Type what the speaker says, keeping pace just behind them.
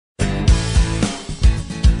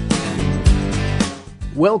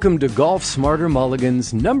Welcome to Golf Smarter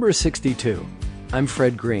Mulligans number 62. I'm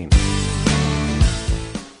Fred Green.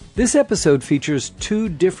 This episode features two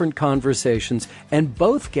different conversations, and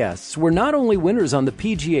both guests were not only winners on the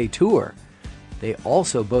PGA Tour, they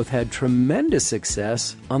also both had tremendous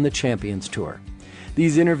success on the Champions Tour.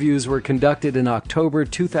 These interviews were conducted in October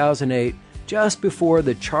 2008, just before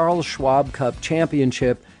the Charles Schwab Cup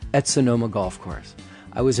Championship at Sonoma Golf Course.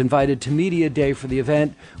 I was invited to Media Day for the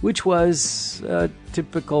event, which was a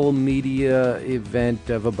typical media event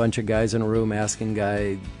of a bunch of guys in a room asking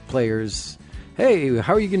players, hey,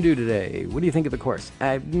 how are you going to do today? What do you think of the course?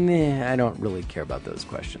 I don't really care about those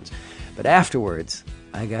questions. But afterwards,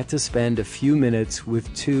 I got to spend a few minutes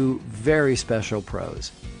with two very special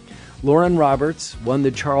pros. Loren Roberts won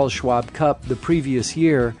the Charles Schwab Cup the previous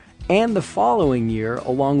year and the following year,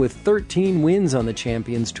 along with 13 wins on the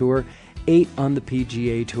Champions Tour, 8 on the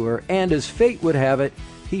PGA Tour, and as fate would have it,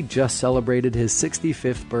 he just celebrated his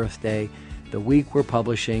 65th birthday the week we're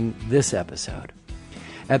publishing this episode.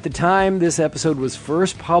 At the time this episode was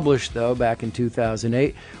first published, though, back in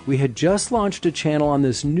 2008, we had just launched a channel on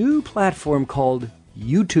this new platform called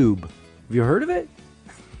YouTube. Have you heard of it?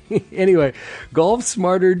 Anyway, Golf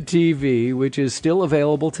Smarter TV, which is still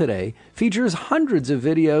available today, features hundreds of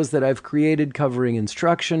videos that I've created covering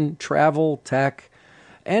instruction, travel, tech,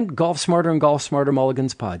 and Golf Smarter and Golf Smarter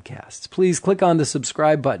Mulligans podcasts. Please click on the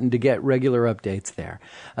subscribe button to get regular updates there.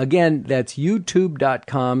 Again, that's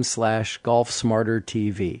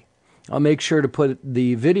youtube.com/GolfSmarterTV. I'll make sure to put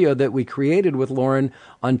the video that we created with Loren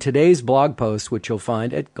on today's blog post, which you'll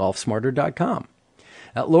find at golfsmarter.com.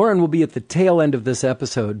 Loren will be at the tail end of this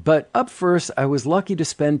episode, but up first, I was lucky to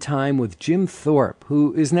spend time with Jim Thorpe,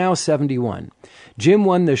 who is now 71. Jim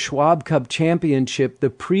won the Schwab Cup Championship the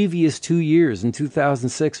previous 2 years, in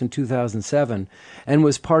 2006 and 2007, and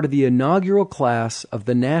was part of the inaugural class of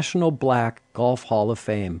the National Black Golf Hall of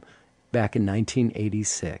Fame back in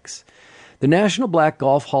 1986. The National Black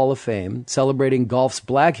Golf Hall of Fame, celebrating golf's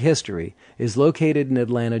black history, is located in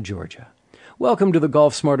Atlanta, Georgia. Welcome to the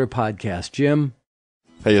Golf Smarter podcast, Jim.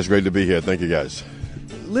 Hey, it's great to be here. Thank you, guys.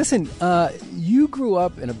 Listen, you grew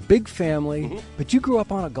up in a big family, but you grew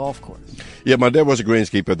up on a golf course. Yeah, my dad was a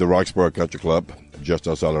greenskeeper at the Roxborough Country Club, just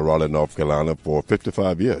outside of Raleigh, North Carolina, for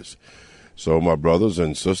 55 years. So my brothers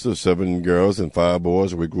and sisters, 7 girls and 5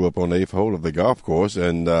 boys, we grew up on the 8th hole of the golf course,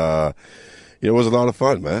 and it was a lot of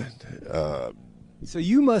fun, man. So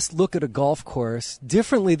you must look at a golf course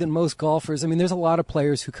differently than most golfers. I mean, there's a lot of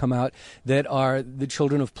players who come out that are the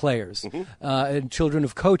children of players and children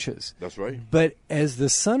of coaches. That's right. But as the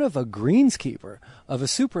son of a greenskeeper, of a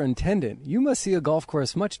superintendent, you must see a golf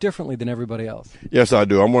course much differently than everybody else. Yes, I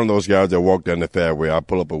do. I'm one of those guys that walk down the fairway. I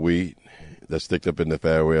pull up a weed that's sticked up in the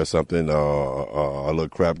fairway or something, a little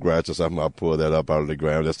crabgrass or something. I pull that up out of the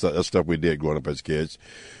ground. That's stuff we did growing up as kids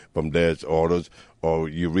from Dad's orders. Or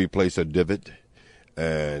you replace a divot.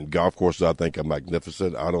 And golf courses, I think, are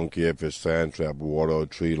magnificent. I don't care if it's sand trap, water, or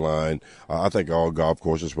tree line. I think all golf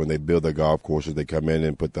courses, when they build their golf courses, they come in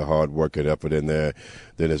and put the hard work and effort in there.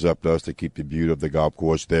 Then it's up to us to keep the beauty of the golf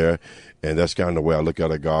course there. And that's kind of the way I look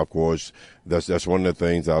at a golf course. That's one of the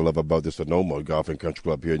things I love about the Sonoma Golf and Country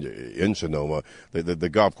Club here in Sonoma. The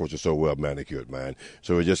golf course is so well manicured, man.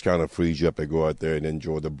 So it just kind of frees you up to go out there and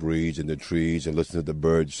enjoy the breeze and the trees and listen to the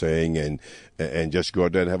birds sing and just go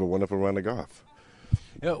out there and have a wonderful round of golf.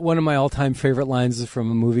 One of my all-time favorite lines is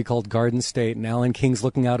from a movie called Garden State, and Alan King's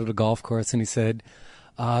looking out at a golf course, and he said,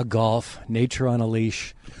 golf, nature on a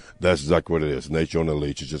leash. That's exactly what it is. Nature on a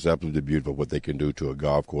leash. It's just absolutely beautiful what they can do to a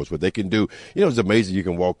golf course. What they can do, it's amazing. You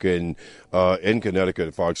can walk in Connecticut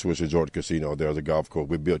at Foxwoods Resort Casino. There's a golf course.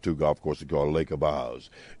 We built 2 golf courses called Lake of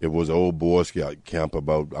Ours. It was an old Boy Scout camp,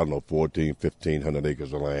 about, 1,500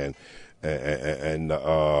 acres of land. And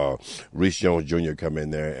Reese Jones Jr. come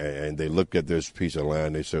in there, and they look at this piece of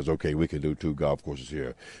land. They says, okay, we can do 2 golf courses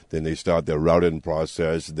here. Then they start their routing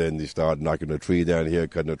process. Then they start knocking a tree down here,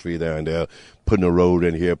 cutting a tree down there, putting a road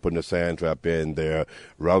in here, putting a sand trap in there,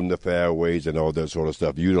 routing the fairways and all that sort of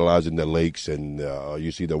stuff, utilizing the lakes, and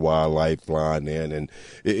you see the wildlife flying in. And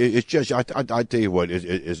it's just, I tell you what, it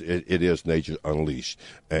is nature unleashed.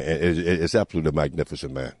 And it's absolutely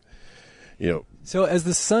magnificent, man. So as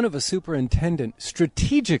the son of a superintendent,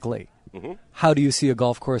 strategically, how do you see a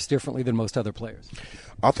golf course differently than most other players?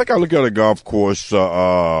 I think I look at a golf course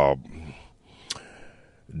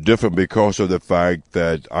different because of the fact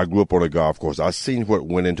that I grew up on a golf course. I've seen what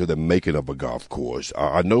went into the making of a golf course.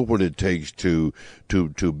 I know what it takes to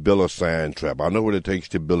build a sand trap. I know what it takes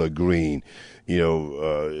to build a green.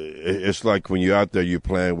 It's like when you're out there, you're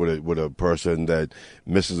playing with a person that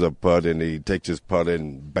misses a putt and he takes his putt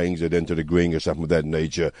and bangs it into the green or something of that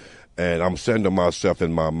nature. And I'm saying to myself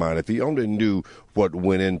in my mind, if he only knew what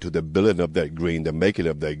went into the building of that green, the making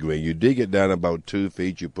of that green. You dig it down about 2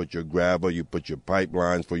 feet, you put your gravel, you put your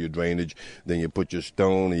pipelines for your drainage, then you put your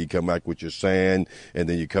stone, and you come back with your sand, and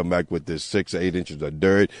then you come back with this 6 or 8 inches of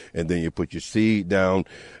dirt, and then you put your seed down.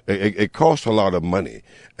 It costs a lot of money.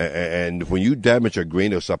 And when you damage a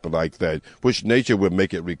green or something like that, which nature would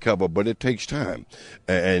make it recover, but it takes time.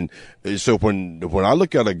 And so when I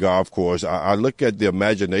look at a golf course, I look at the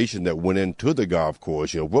imagination that went into the golf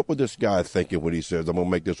course. What was this guy thinking when he says, I'm going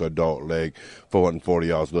to make this a dog leg, 440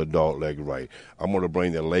 yards, little dog leg right. I'm going to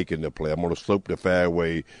bring the lake into play. I'm going to slope the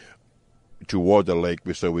fairway toward the lake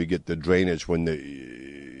so we get the drainage when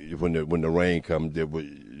the rain comes. It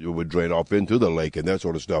would drain off into the lake and that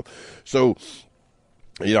sort of stuff. So,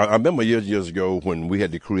 I remember years ago when we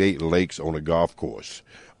had to create lakes on a golf course.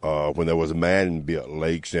 When there was man-built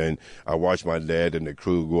lakes, and I watched my dad and the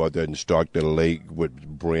crew go out there and stock the lake with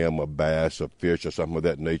brim or bass or fish or something of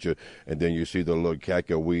that nature, and then you see the little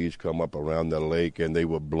cactus weeds come up around the lake, and they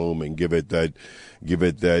would bloom and give it that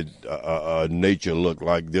nature look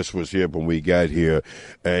like this was here when we got here,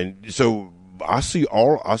 and so I see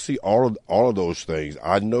all of those things.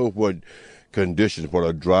 I know what conditions, what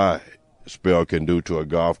a dry spell can do to a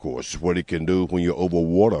golf course, what it can do when you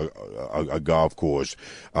overwater a golf course.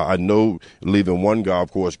 I know leaving one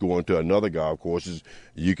golf course going to another golf course,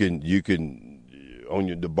 you can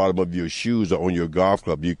on the bottom of your shoes or on your golf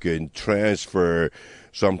club, you can transfer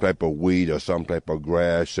some type of weed or some type of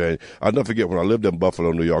grass. And I'll never forget when I lived in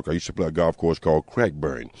Buffalo, New York, I used to play a golf course called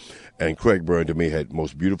Craigburn. And Craigburn, to me, had the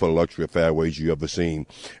most beautiful luxury fairways you ever seen.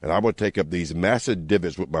 And I would take up these massive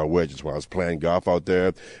divots with my wedges when I was playing golf out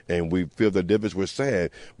there, and we fill the divots with sand.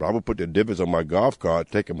 But I would put the divots on my golf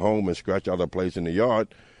cart, take them home, and scratch out a place in the yard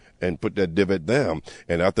and put that divot down.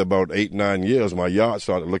 And after about 8-9 years, my yard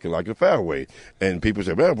started looking like a fairway. And people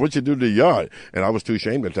said, man, what'd you do to the yard? And I was too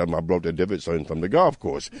ashamed to tell them I broke the divots from the golf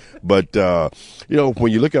course. But,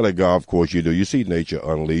 when you look at a golf course, you see nature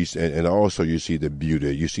unleashed, and also you see the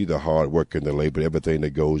beauty. You see the hard work and the labor, everything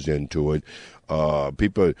that goes into it. A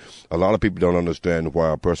lot of people don't understand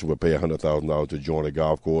why a person would pay $100,000 to join a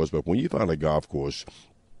golf course. But when you find a golf course,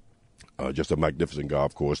 just a magnificent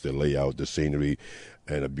golf course, the layout, the scenery,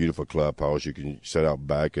 and a beautiful clubhouse. You can sit out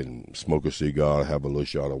back and smoke a cigar, have a little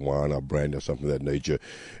shot of wine or brandy or something of that nature.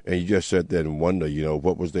 And you just sit there and wonder,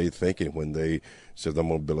 what was they thinking when they said, I'm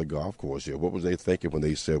going to build a golf course here? What was they thinking when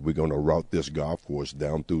they said, we're going to route this golf course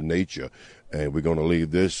down through nature, and we're going to leave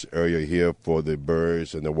this area here for the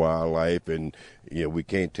birds and the wildlife, and we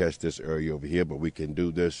can't test this area over here, but we can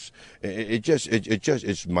do this.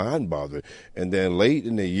 It's mind-boggling. And then late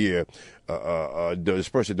in the year,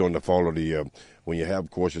 especially during the fall of the year, when you have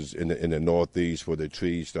courses in the Northeast where the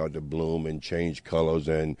trees start to bloom and change colors,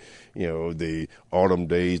 and the autumn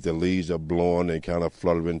days, the leaves are blowing and kind of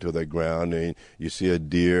flutter into the ground, and you see a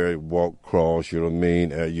deer walk across,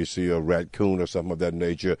 you see a raccoon or something of that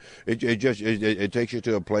nature. It takes you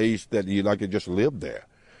to a place that you like to just live there.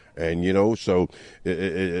 And, so,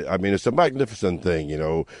 it's a magnificent thing,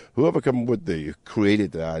 whoever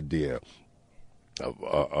created the idea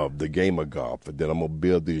of the game of golf, that I'm going to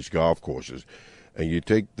build these golf courses. And you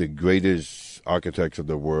take the greatest architects of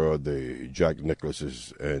the world, the Jack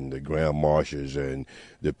Nicklaus's and the Graham Marshes and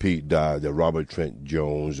the Pete Dye, the Robert Trent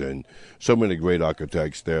Jones, and so many great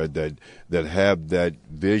architects there that have that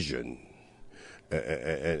vision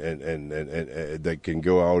and that can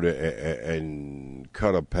go out and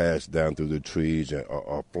cut a path down through the trees,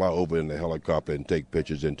 or fly over in the helicopter and take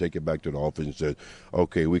pictures and take it back to the office and say,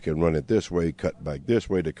 okay, we can run it this way, cut back this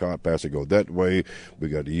way, the car path will go that way, we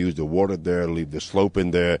got to use the water there, leave the slope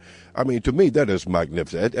in there. To me, that is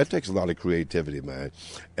magnificent. That takes a lot of creativity, man.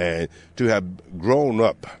 And to have grown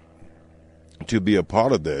up to be a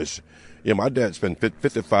part of this, my dad spent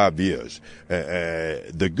 55 years.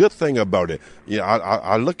 The good thing about it,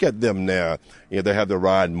 I look at them now, they have the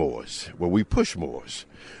ride mowers, where we push mowers.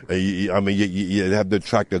 You have the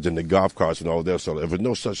tractors and the golf carts and all that. So there was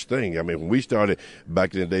no such thing. When we started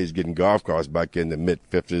back in the days getting golf carts back in the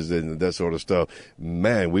mid-50s and that sort of stuff,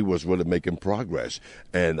 man, we was really making progress.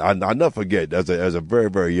 And I'll never forget, as a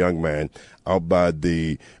very, very young man, out by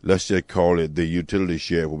let's just call it the utility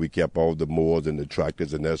shed where we kept all the mowers and the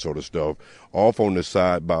tractors and that sort of stuff, off on the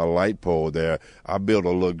side by a light pole there, I built a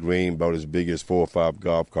little green about as big as 4 or 5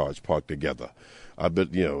 golf carts parked together. I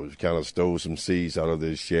bet, kind of stole some seeds out of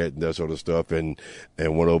this shed and that sort of stuff, and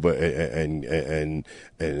went over and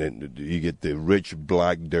you get the rich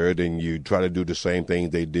black dirt, and you try to do the same thing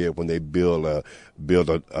they did when they build a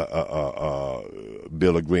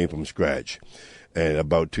green from scratch. And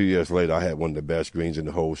about 2 years later, I had one of the best greens in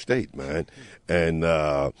the whole state, man.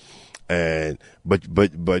 But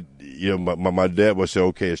my dad would say,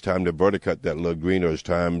 okay, it's time to verticut that little green, or it's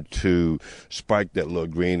time to spike that little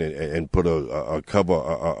green and put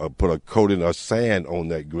a coating of sand on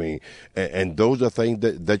that green. And those are things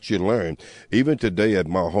that you learn. Even today at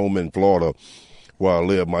my home in Florida, where I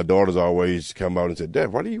live, my daughters always come out and say,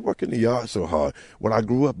 Dad, why do you work in the yard so hard? Well, I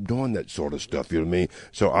grew up doing that sort of stuff, you know what I mean?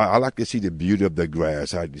 So I like to see the beauty of the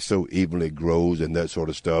grass, how it so evenly grows and that sort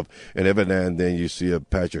of stuff. And every now and then you see a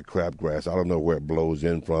patch of crabgrass. I don't know where it blows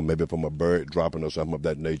in from, maybe from a bird dropping or something of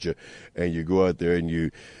that nature. And you go out there and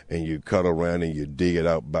you cut around and you dig it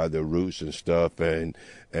out by the roots and stuff, and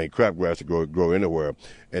crabgrass will grow anywhere.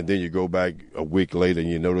 And then you go back a week later and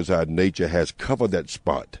you notice how nature has covered that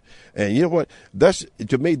spot. And you know what?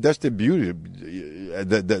 To me, that's the beauty.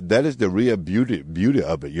 That is the real beauty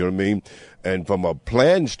of it. You know what I mean? And from a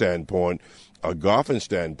playing standpoint, a golfing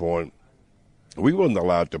standpoint, we wasn't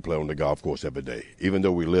allowed to play on the golf course every day, even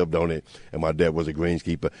though we lived on it and my dad was a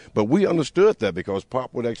greenskeeper. But we understood that because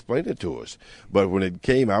Pop would explain it to us. But when it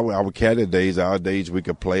came our caddy days, our days we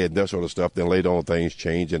could play and that sort of stuff, then later on things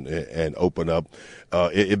changed and opened up.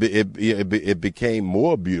 It became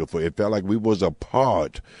more beautiful. It felt like we was a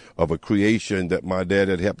part of a creation that my dad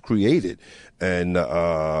had helped created. And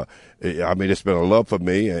it's been a love for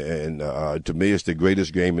me, and to me it's the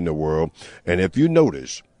greatest game in the world. And if you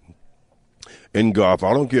notice, in golf,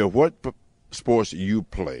 I don't care what sports you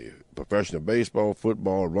play, professional baseball,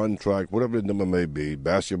 football, run track, whatever the number may be,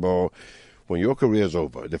 basketball, when your career is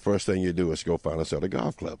over, the first thing you do is go find a set of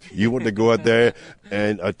golf clubs. You want to go out there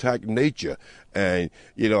and attack nature. And,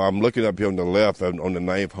 I'm looking up here on the left on the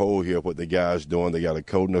ninth hole here, what the guys doing. They got a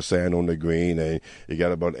coating of sand on the green, and you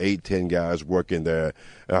got about 8-10 guys working there.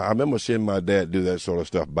 I remember seeing my dad do that sort of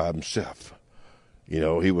stuff by himself.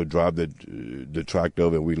 He would drive the tractor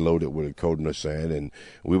over and we load it with a coating of sand, and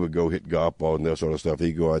we would go hit golf balls and that sort of stuff.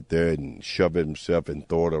 He'd go out there and shove it himself and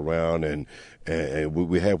throw it around, and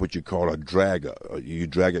we had what you call a dragger. You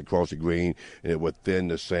drag it across the green, and it would thin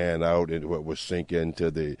the sand out, and it would sink into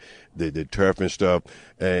the turf and stuff.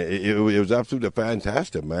 And it was absolutely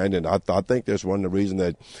fantastic, man. And I think that's one of the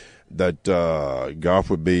reasons that golf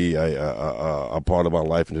would be a part of my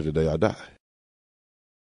life until the day I die.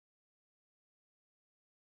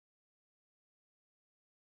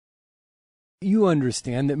 You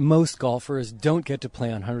understand that most golfers don't get to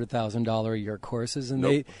play on $100,000 a year courses, and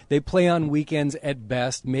Nope. they play on weekends at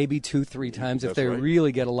best, maybe 2-3 times if they right.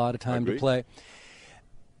 really get a lot of time to Agreed. play.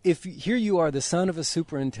 If here you are, the son of a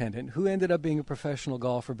superintendent who ended up being a professional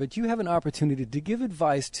golfer, but you have an opportunity to give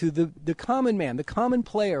advice to the common man, the common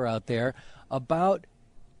player out there about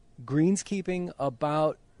greenskeeping,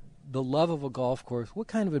 about the love of a golf course, what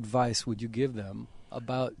kind of advice would you give them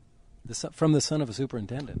about from the son of a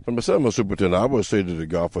superintendent? From the son of a superintendent, I would say to the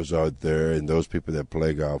golfers out there and those people that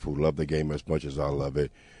play golf who love the game as much as I love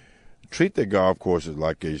it, treat the golf courses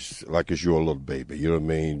like it's your little baby. You know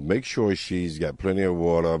what I mean? Make sure she's got plenty of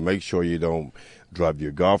water. Make sure you don't drive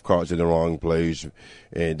your golf carts in the wrong place,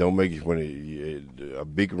 and don't make it when a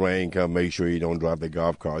big rain comes. Make sure you don't drive the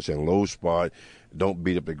golf carts in low spot. Don't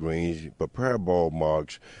beat up the greens. Prepare ball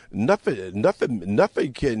marks. Nothing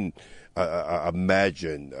can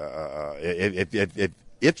imagine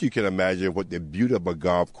if you can imagine what the beauty of a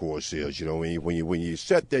golf course is. When you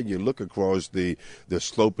sit there and you look across the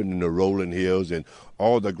sloping and the rolling hills, and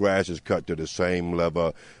all the grass is cut to the same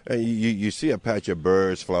level, and you see a patch of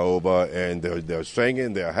birds fly over, and they're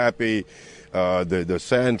singing, they're happy. The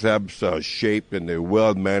sand traps are shaped and they're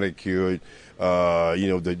well manicured. The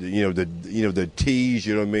tees,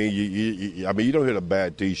 you know what I mean? You don't hit a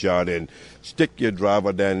bad tee shot and stick your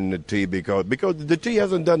driver down in the tee because the tee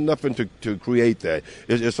hasn't done nothing to create that.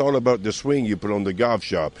 It's all about the swing you put on the golf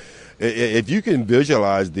shop. If you can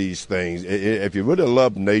visualize these things, if you really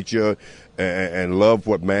love nature and love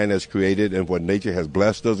what man has created and what nature has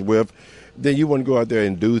blessed us with, then you want to go out there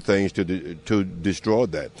and do things to destroy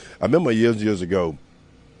that. I remember years ago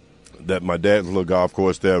that my dad's little golf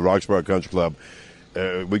course there, Roxbury Country Club,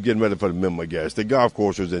 we're getting ready for the minimum gas. The golf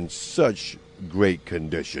course was in such great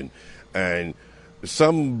condition, and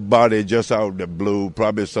somebody just out of the blue,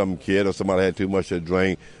 probably some kid or somebody had too much to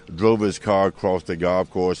drink, drove his car across the golf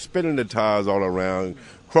course, spinning the tires all around,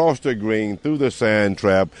 cross the green, through the sand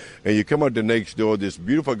trap, and you come out the next door, this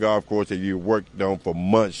beautiful golf course that you worked on for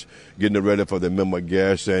months, getting it ready for the member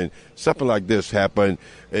guests, and something like this happened.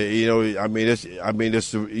 It's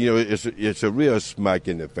a real smack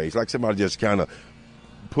in the face, like somebody just kind of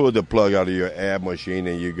pulled the plug out of your ad machine,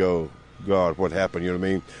 and you go, God, what happened? You know what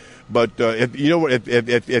I mean? But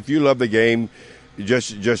if you love the game,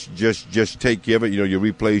 just take care of it. You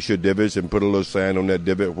replace your divots and put a little sand on that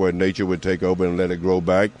divot where nature would take over and let it grow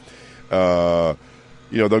back. Don't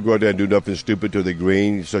go out there and do nothing stupid to the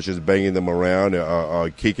green, such as banging them around or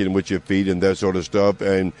kicking with your feet and that sort of stuff.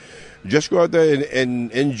 And just go out there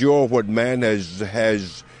and enjoy what man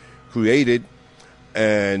has created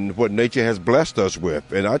and what nature has blessed us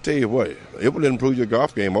with. And I tell you what, it will improve your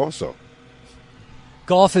golf game also.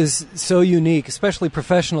 Golf is so unique, especially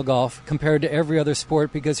professional golf, compared to every other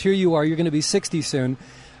sport, because here you are, you're going to be 60 soon.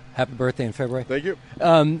 Happy birthday in February. Thank you.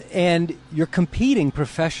 And you're competing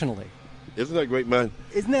professionally. Isn't that great, man?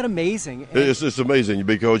 Isn't that amazing? It's amazing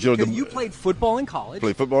because, you played football in college.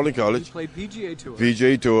 Played football in college. You played PGA Tour.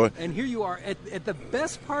 PGA Tour. And here you are at the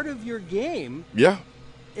best part of your game. Yeah.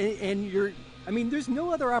 And there's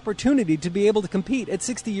no other opportunity to be able to compete at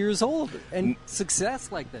 60 years old and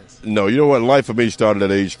success like this. No, you know what? Life for me started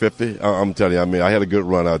at age 50. I'm telling you, I had a good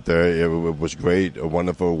run out there. It was great, a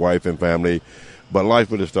wonderful wife and family. But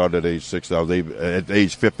life would have started at age 60. At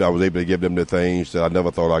age 50, I was able to give them the things that I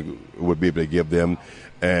never thought I would be able to give them.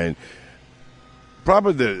 And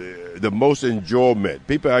probably the most enjoyment.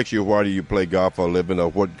 People ask you, why do you play golf for a living, or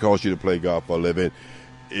what caused you to play golf for a living?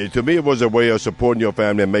 To me, it was a way of supporting your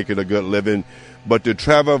family and making a good living. But to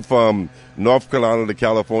travel from North Carolina to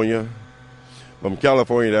California, from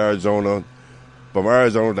California to Arizona, from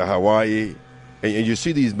Arizona to Hawaii, and you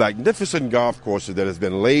see these magnificent golf courses that has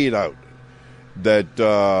been laid out, that,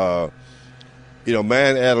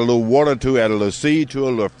 man add a little water to, add a little seed to,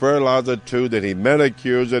 a little fertilizer to, then he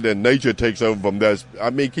manicures it, and nature takes over from that.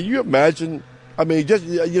 Can you imagine? Just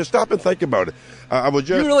you stop and think about it.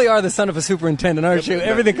 You really are the son of a superintendent, aren't you?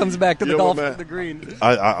 Everything comes back to the golf and the green.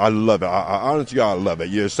 I love it. I honestly, I love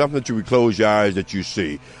it. It's something that you would close your eyes that you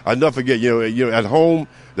see. I never forget. At home,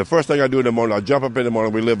 the first thing I do in the morning, I jump up in the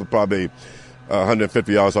morning. We live probably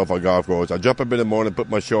 150 yards off our golf course. I jump up in the morning, put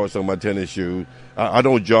my shorts on, my tennis shoes. I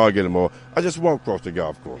don't jog anymore. I just walk across the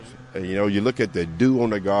golf course. And, you look at the dew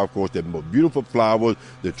on the golf course, the beautiful flowers,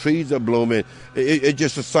 the trees are blooming. It's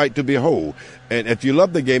just a sight to behold. And if you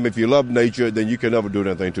love the game, if you love nature, then you can never do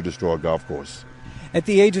anything to destroy a golf course. At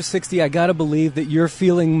the age of 60, I got to believe that you're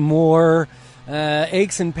feeling more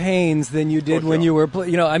aches and pains than you did when you were,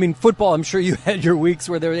 football. I'm sure you had your weeks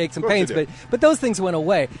where there were aches and pains, but those things went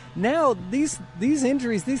away. Now these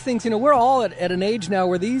injuries, these things, we're all at an age now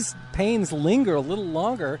where these pains linger a little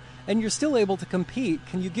longer, and you're still able to compete.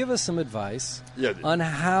 Can you give us some advice on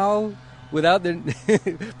how, without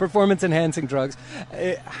the performance-enhancing drugs,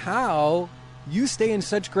 how you stay in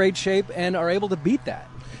such great shape and are able to beat that?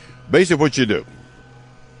 Basically, what you do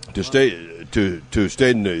to stay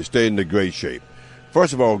in the great shape.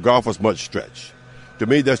 First of all, golfers must stretch. To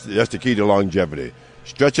me, that's the key to longevity.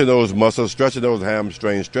 Stretching those muscles, stretching those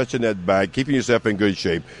hamstrings, stretching that back, keeping yourself in good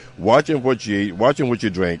shape, watching what you eat, watching what you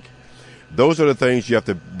drink. Those are the things you have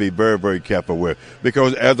to be very, very careful with.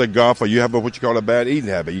 Because as a golfer, you have what you call a bad eating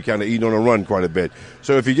habit. You kind of eat on a run quite a bit.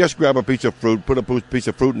 So if you just grab a piece of fruit, put a piece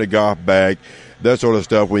of fruit in the golf bag, that sort of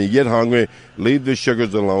stuff, when you get hungry, leave the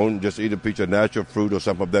sugars alone. Just eat a piece of natural fruit or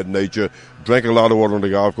something of that nature. Drink a lot of water on the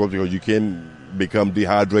golf course because you can become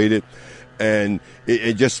dehydrated. And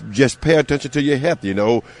just pay attention to your health,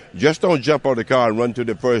 Just don't jump on the car and run to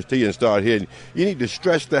the first tee and start hitting. You need to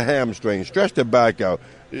stretch the hamstring, stretch the back out.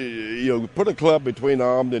 Put a club between the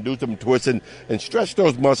arms and do some twisting and stretch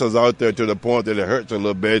those muscles out there to the point that it hurts a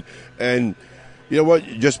little bit. And you know what?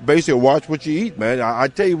 Just basically watch what you eat, man. I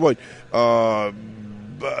tell you what,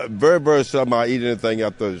 very, very seldom I eat anything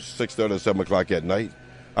after 6:30 or 7 o'clock at night.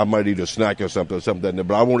 I might eat a snack or something,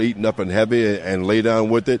 but I won't eat nothing heavy and lay down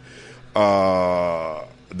with it.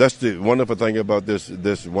 That's the wonderful thing about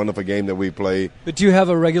this wonderful game that we play. But do you have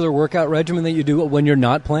a regular workout regimen that you do when you're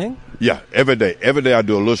not playing? Yeah, every day. Every day I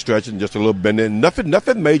do a little stretching, just a little bending.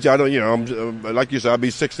 Nothing major. I don't, I'm, like you said, I'll be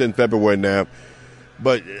 60 in February now.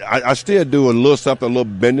 But I still do a little something, a little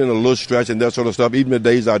bending, a little stretching, that sort of stuff, even the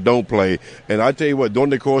days I don't play. And I tell you what, during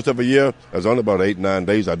the course of a year, there's only about 8-9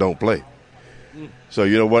 days I don't play. So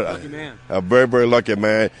you know what? Lucky man. I'm very, very lucky,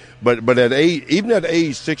 man. But at even at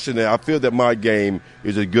age 60 now, I feel that my game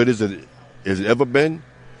is as good as it has ever been.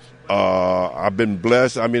 I've been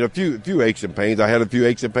blessed. I mean, a few aches and pains. I had a few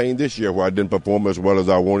aches and pains this year where I didn't perform as well as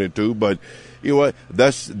I wanted to. But you know what?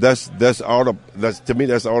 That's all. To me,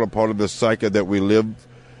 that's all a part of the cycle that we live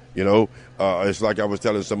You know, it's like I was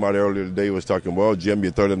telling somebody earlier today, was talking, well, Jim,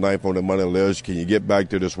 you're 39th on the money list. Can you get back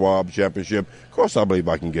to the Schwab Championship? Of course I believe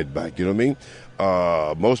I can get back. You know what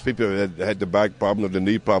I mean? Most people that had the back problem or the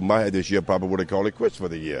knee problem I had this year probably would have called it quits for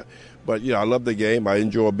the year. But, you know, I love the game. I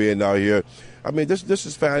enjoy being out here. I mean, this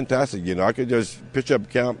is fantastic. You know, I could just pitch up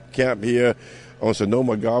camp here on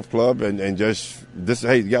Sonoma Golf Club and just,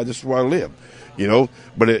 hey, yeah, this is where I live. You know,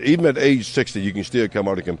 but even at age 60, you can still come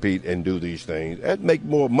out and compete and do these things and make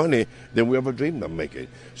more money than we ever dreamed of making.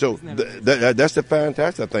 So that's the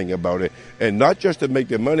fantastic thing about it. And not just to make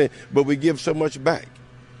the money, but we give so much back.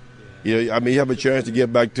 You know, I mean, you have a chance to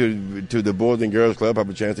give back to the Boys and Girls Club, have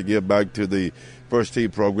a chance to give back to the First Tee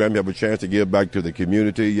program, you have a chance to give back to the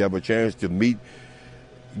community, you have a chance to meet.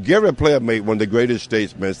 Gary Player made one of the greatest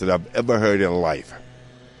statements that I've ever heard in life.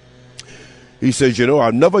 He says, you know,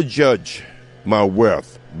 I'll never judge my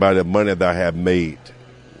wealth by the money that I have made,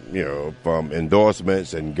 you know, from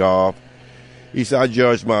endorsements and golf. He said, I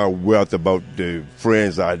judge my wealth about the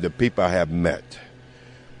friends, the people I have met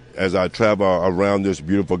as I travel around this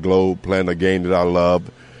beautiful globe playing a game that I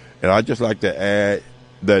love. And I just like to add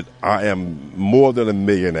that I am more than a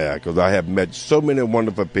millionaire because I have met so many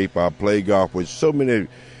wonderful people. I play golf with so many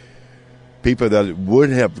people that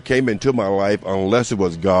wouldn't have came into my life unless it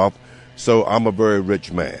was golf. So I'm a very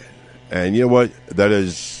rich man. And you know what?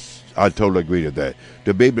 I totally agree with that.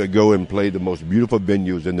 To be able to go and play the most beautiful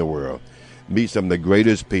venues in the world, meet some of the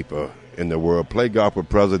greatest people in the world, play golf with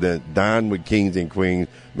presidents, dine with kings and queens,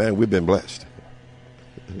 man, we've been blessed.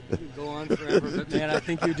 Go on forever, but man, I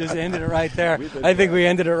think you just ended it right there. I think we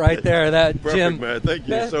ended it right there. That perfect, Jim, man. Thank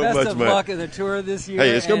you so best much, of man. luck in the tour this year. Hey,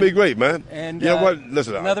 it's gonna be great, man. And you know what?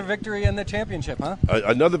 Listen, another victory in the championship, huh?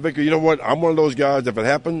 Another victory. You know what? I'm one of those guys. If it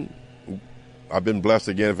happened, I've been blessed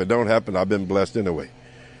again. If it don't happen, I've been blessed anyway.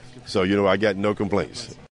 So, you know, I got no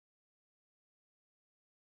complaints.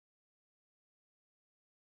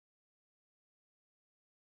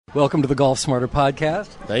 Welcome to the Golf Smarter podcast.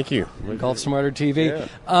 Thank you. Golf Smarter TV.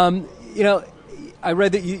 Yeah. You know, I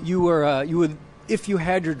read that you would, if you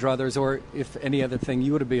had your druthers or if any other thing,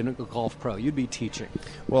 you would have been a golf pro. You'd be teaching.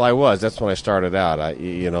 Well, I was. That's when I started out.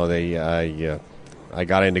 I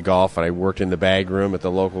got into golf and I worked in the bag room at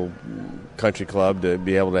the local country club to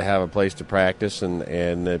be able to have a place to practice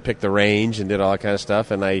and pick the range and did all that kind of stuff.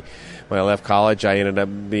 And when I left college, I ended up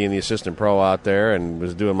being the assistant pro out there and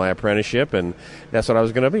was doing my apprenticeship. And that's what I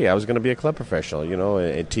was going to be. I was going to be a club professional, you know,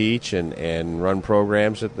 and teach and run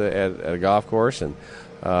programs at a golf course. And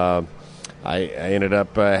I ended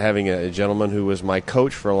up having a gentleman who was my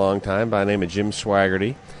coach for a long time by the name of Jim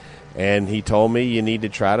Swaggerty. And he told me you need to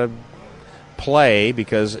try to play,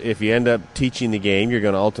 because if you end up teaching the game, you're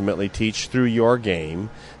going to ultimately teach through your game.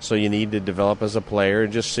 So you need to develop as a player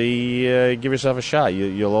and just give yourself a shot.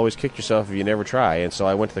 You'll always kick yourself if you never try. And so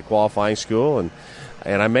I went to the qualifying school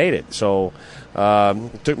and I made it. So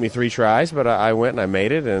it took me 3 tries, but I went and I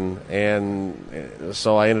made it, and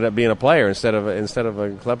so I ended up being a player instead of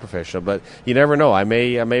a club professional. But you never know. I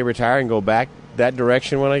may retire and go back that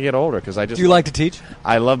direction when I get older, because I just. Do you like to teach?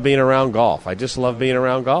 I love being around golf. I just love being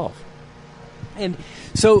around golf. And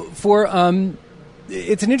so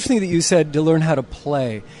it's an interesting that you said to learn how to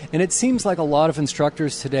play. And it seems like a lot of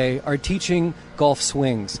instructors today are teaching golf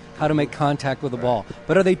swings, how to make contact with the ball.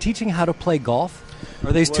 But are they teaching how to play golf?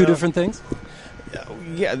 Are these two different things?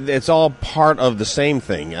 Yeah, it's all part of the same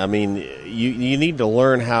thing. I mean, you need to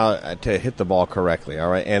learn how to hit the ball correctly, all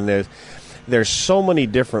right? And there's so many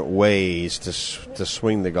different ways to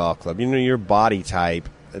swing the golf club. You know, your body type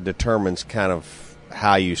determines kind of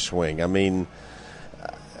how you swing. I mean,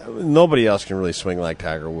 nobody else can really swing like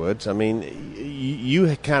Tiger Woods. I mean,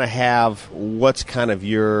 you kind of have what's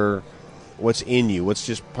in you, what's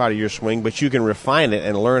just part of your swing, but you can refine it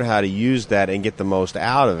and learn how to use that and get the most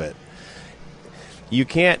out of it. You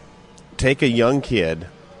can't take a young kid,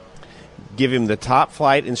 give him the top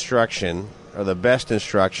flight instruction or the best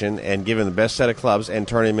instruction and give him the best set of clubs and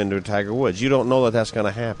turn him into a Tiger Woods. You don't know that that's going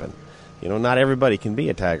to happen. You know, not everybody can be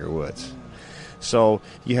a Tiger Woods. So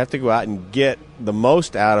you have to go out and get the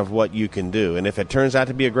most out of what you can do. And if it turns out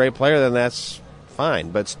to be a great player, then that's fine.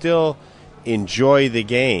 But still enjoy the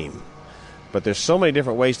game. But there's so many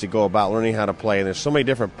different ways to go about learning how to play, and there's so many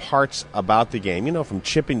different parts about the game. You know, from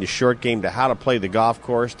chipping to short game to how to play the golf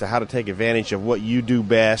course to how to take advantage of what you do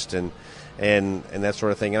best and that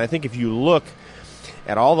sort of thing. And I think if you look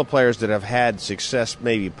at all the players that have had success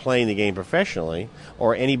maybe playing the game professionally,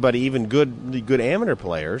 or anybody, even good amateur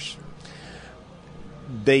players,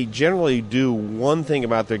 they generally do one thing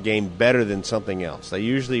about their game better than something else. They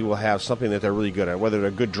usually will have something that they're really good at, whether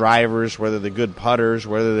they're good drivers, whether they're good putters,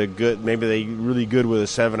 whether they're good, maybe they're really good with a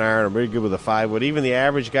 7-iron or very good with a 5-wood. Even the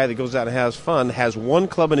average guy that goes out and has fun has one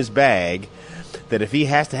club in his bag that if he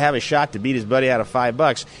has to have a shot to beat his buddy out of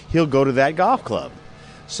 $5, he'll go to that golf club.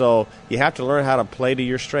 So you have to learn how to play to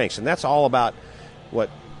your strengths, and that's all about what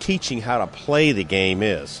teaching how to play the game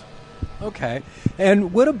is. Okay.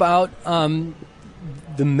 And what about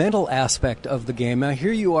the mental aspect of the game? Now,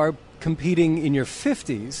 here you are competing in your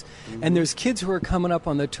 50s, and there's kids who are coming up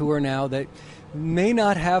on the tour now that may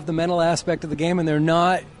not have the mental aspect of the game, and they're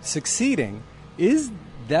not succeeding. Is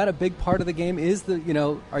that a big part of the game?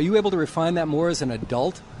 Are you able to refine that more as an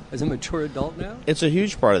adult, as a mature adult now? It's a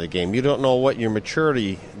huge part of the game. You don't know what your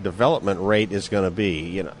maturity development rate is going to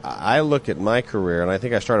be. I look at my career, and I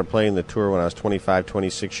think I started playing the tour when I was 25,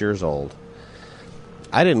 26 years old.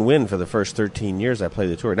 I didn't win for the first 13 years I played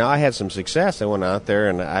the tour. Now, I had some success. I went out there,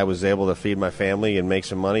 and I was able to feed my family and make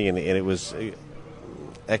some money, and it was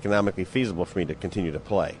economically feasible for me to continue to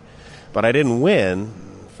play. But I didn't win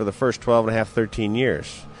for the first 12 and a half, 13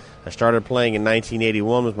 years. I started playing in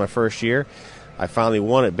 1981 was my first year. I finally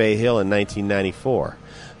won at Bay Hill in 1994.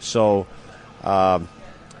 So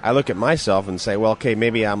I look at myself and say, well, okay,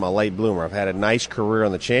 maybe I'm a late bloomer. I've had a nice career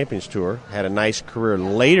on the Champions Tour, had a nice career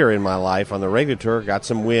later in my life on the regular tour, got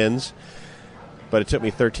some wins, but it took me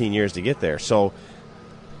 13 years to get there. So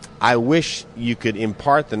I wish you could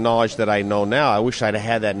impart the knowledge that I know now. I wish I'd have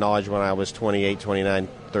had that knowledge when I was 28, 29,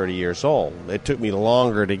 30 years old. It took me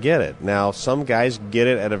longer to get it. Now, some guys get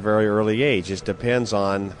it at a very early age. It depends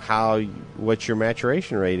on what your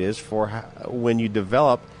maturation rate is for when you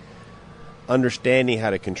develop understanding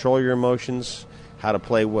how to control your emotions, how to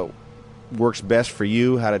play what works best for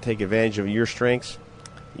you, how to take advantage of your strengths.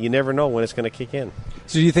 You never know when it's going to kick in.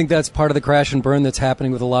 So do you think that's part of the crash and burn that's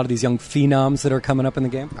happening with a lot of these young phenoms that are coming up in the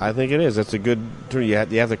game? I think it is. It's a good tour. You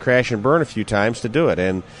have to crash and burn a few times to do it.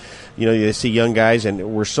 And, you see young guys,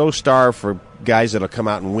 and we're so starved for guys that will come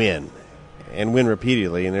out and win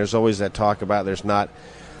repeatedly. And there's always that talk about there's not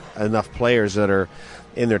enough players that are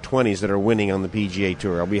in their 20s that are winning on the PGA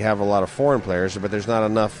Tour. We have a lot of foreign players, but there's not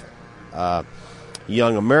enough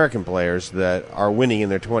young American players that are winning in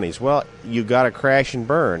their 20s. Well, you got to crash and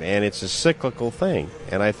burn, and it's a cyclical thing.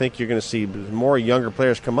 And I think you're going to see more younger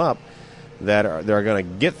players come up that are going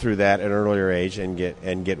to get through that at an earlier age and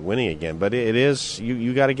get winning again. But it is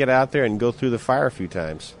you got to get out there and go through the fire a few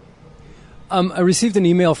times. I received an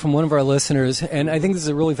email from one of our listeners, and I think this is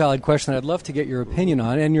a really valid question I'd love to get your opinion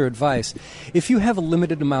on and your advice. If you have a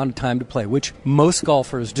limited amount of time to play, which most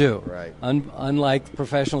golfers do, right. Unlike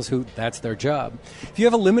professionals who that's their job. If you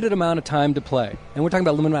have a limited amount of time to play, and we're talking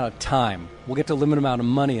about limited amount of time, we'll get to a limited amount of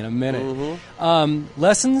money in a minute. Mm-hmm.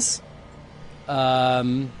 Lessons,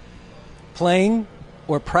 playing,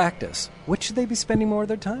 or practice, what should they be spending more of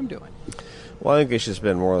their time doing? Well, I think they should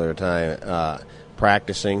spend more of their time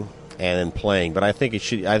practicing and then playing, but I think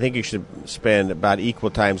you should spend about equal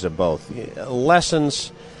times of both.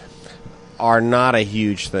 Lessons are not a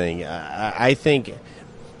huge thing. I think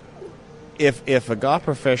if a golf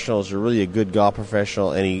professional is really a good golf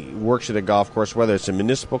professional and he works at a golf course, whether it's a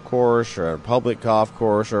municipal course or a public golf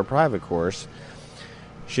course or a private course,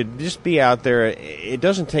 should just be out there. It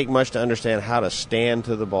doesn't take much to understand how to stand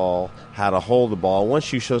to the ball, how to hold the ball.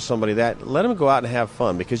 Once you show somebody that, let them go out and have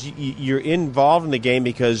fun, because you're involved in the game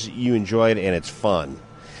because you enjoy it and it's fun.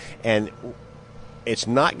 And it's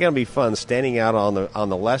not going to be fun standing out on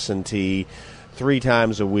the lesson tee 3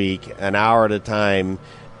 times a week, an hour at a time,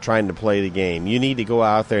 trying to play the game. You need to go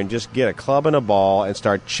out there and just get a club and a ball and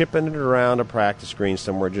start chipping it around a practice green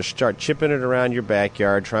somewhere. Just start chipping it around your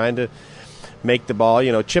backyard, trying to make the ball,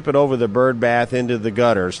 chip it over the bird bath into the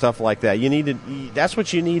gutter, stuff like that. That's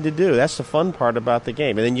what you need to do. That's the fun part about the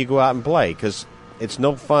game. And then you go out and play, because it's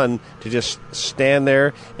no fun to just stand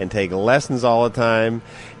there and take lessons all the time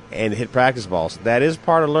and hit practice balls. That is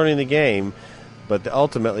part of learning the game, but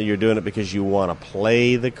ultimately you're doing it because you want to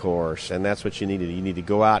play the course, and that's what you need to do. You need to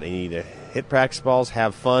go out and you need to hit practice balls,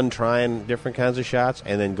 have fun trying different kinds of shots,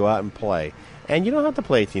 and then go out and play. And you don't have to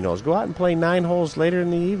play 18 holes. Go out and play 9 holes later in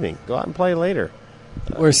the evening. Go out and play later.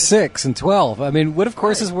 Or 6 and 12. I mean, what if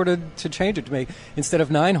courses were to change it to make, instead of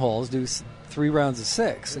 9 holes, do 3 rounds of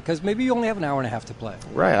 6? Because maybe you only have an hour and a half to play.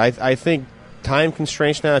 Right. I think time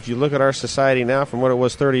constraints now, if you look at our society now from what it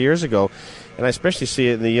was 30 years ago, and I especially see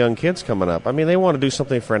it in the young kids coming up, I mean, they want to do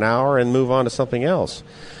something for an hour and move on to something else.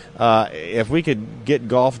 If we could get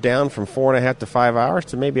golf down from 4.5 to 5 hours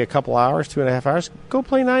to maybe a couple hours, 2.5 hours, go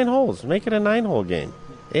play 9 holes. Make it a 9-hole game,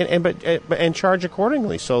 and charge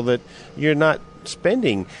accordingly, so that you're not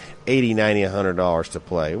spending $80, $90, $100 to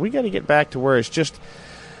play. We got to get back to where it's just,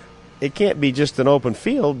 it can't be just an open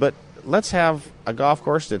field, but let's have a golf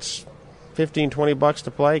course that's $15, $20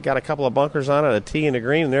 to play, got a couple of bunkers on it, a tee and a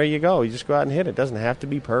green, and there you go. You just go out and hit it. It doesn't have to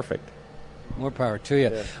be perfect. More power to you.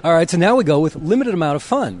 Yeah. All right, so now we go with limited amount of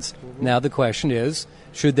funds. Mm-hmm. Now the question is,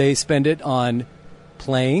 should they spend it on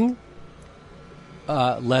playing,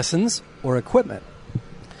 lessons, or equipment?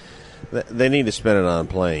 They need to spend it on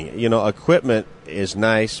playing. You know, equipment is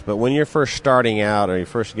nice, but when you're first starting out or you're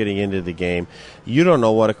first getting into the game, you don't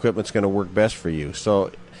know what equipment's going to work best for you.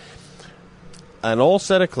 So an old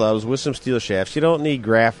set of clubs with some steel shafts, you don't need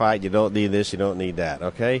graphite, you don't need this, you don't need that,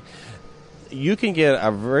 okay? You can get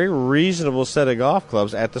a very reasonable set of golf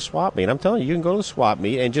clubs at the swap meet. I'm telling you, you can go to the swap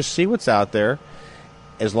meet and just see what's out there.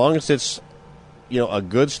 As long as it's, you know, a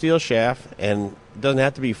good steel shaft, and it doesn't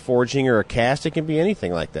have to be forging or a cast, it can be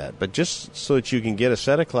anything like that. But just so that you can get a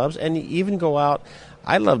set of clubs and even go out,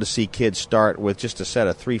 I'd love to see kids start with just a set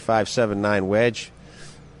of 3, 5, 7, 9 wedge,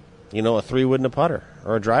 you know, a 3-wood and a putter,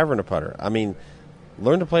 or a driver and a putter. I mean,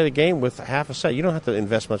 learn to play the game with half a set. You don't have to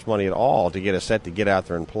invest much money at all to get a set to get out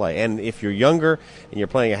there and play. And if you're younger and you're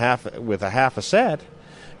playing with a half a set,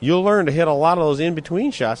 you'll learn to hit a lot of those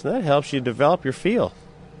in-between shots, and that helps you develop your feel.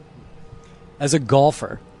 As a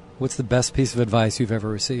golfer, what's the best piece of advice you've ever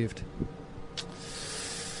received?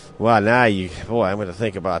 Well, now I'm going to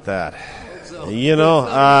think about that. So, you know,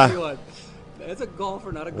 as a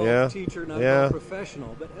golfer, not a golf teacher, not a golf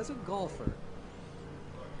professional, but as a golfer.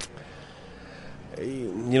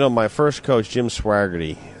 You know, my first coach, Jim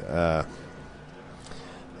Swaggerty,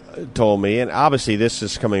 told me, and obviously this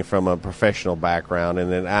is coming from a professional background,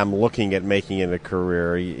 and then I'm looking at making it a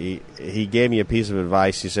career. He gave me a piece of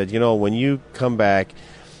advice. He said, you know, when you come back,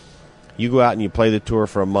 you go out and you play the tour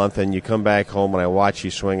for a month, and you come back home, and I watch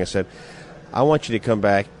you swing. I said, I want you to come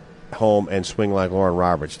back home and swing like Loren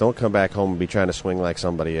Roberts. Don't come back home and be trying to swing like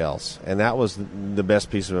somebody else. And that was the best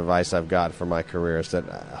piece of advice I've got for my career, is that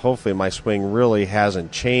hopefully my swing really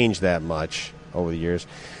hasn't changed that much over the years.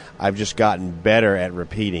 I've just gotten better at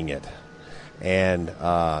repeating it. And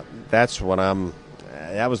that's what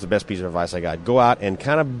that was the best piece of advice I got. Go out and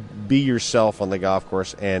kind of be yourself on the golf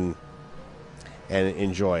course and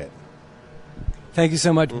enjoy it. Thank you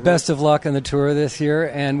so much. Mm-hmm. Best of luck on the tour this year,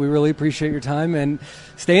 and we really appreciate your time. And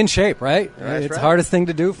stay in shape, right? That's it's right. the hardest thing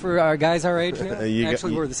to do for our guys our age now.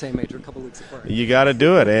 Actually, we're the same age. We're a couple weeks apart. You got to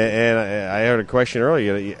do it. And I heard a question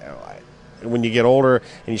earlier. When you get older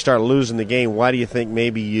and you start losing the game, why do you think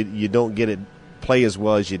maybe you don't get it play as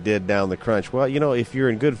well as you did down the crunch? Well, you know, if you're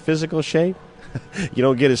in good physical shape, you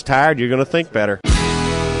don't get as tired, you're going to think better.